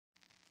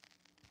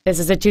This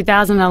is a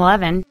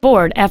 2011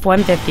 Ford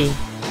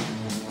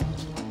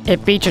F-150. It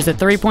features a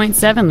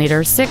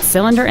 3.7-liter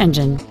six-cylinder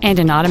engine and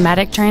an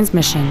automatic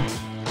transmission.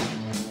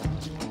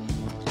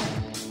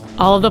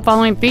 All of the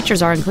following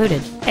features are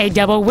included: a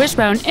double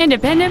wishbone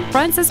independent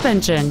front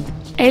suspension,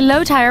 a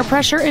low tire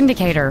pressure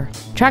indicator,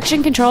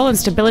 traction control and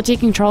stability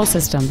control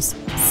systems,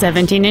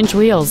 17-inch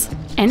wheels,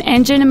 an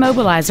engine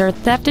immobilizer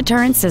theft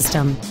deterrent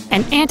system,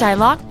 an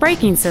anti-lock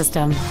braking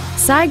system,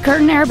 side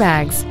curtain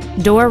airbags,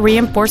 door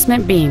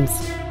reinforcement beams,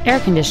 air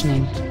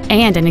conditioning,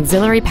 and an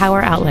auxiliary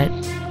power outlet.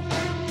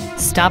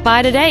 Stop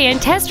by today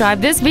and test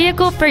drive this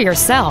vehicle for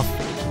yourself.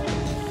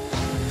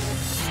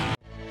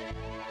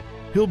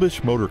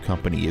 Hilbish Motor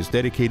Company is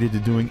dedicated to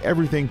doing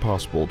everything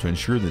possible to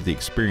ensure that the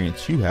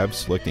experience you have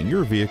selecting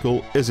your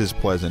vehicle is as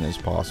pleasant as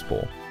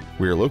possible.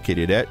 We are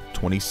located at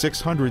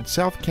 2600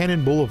 South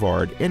Cannon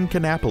Boulevard in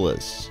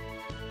Kannapolis.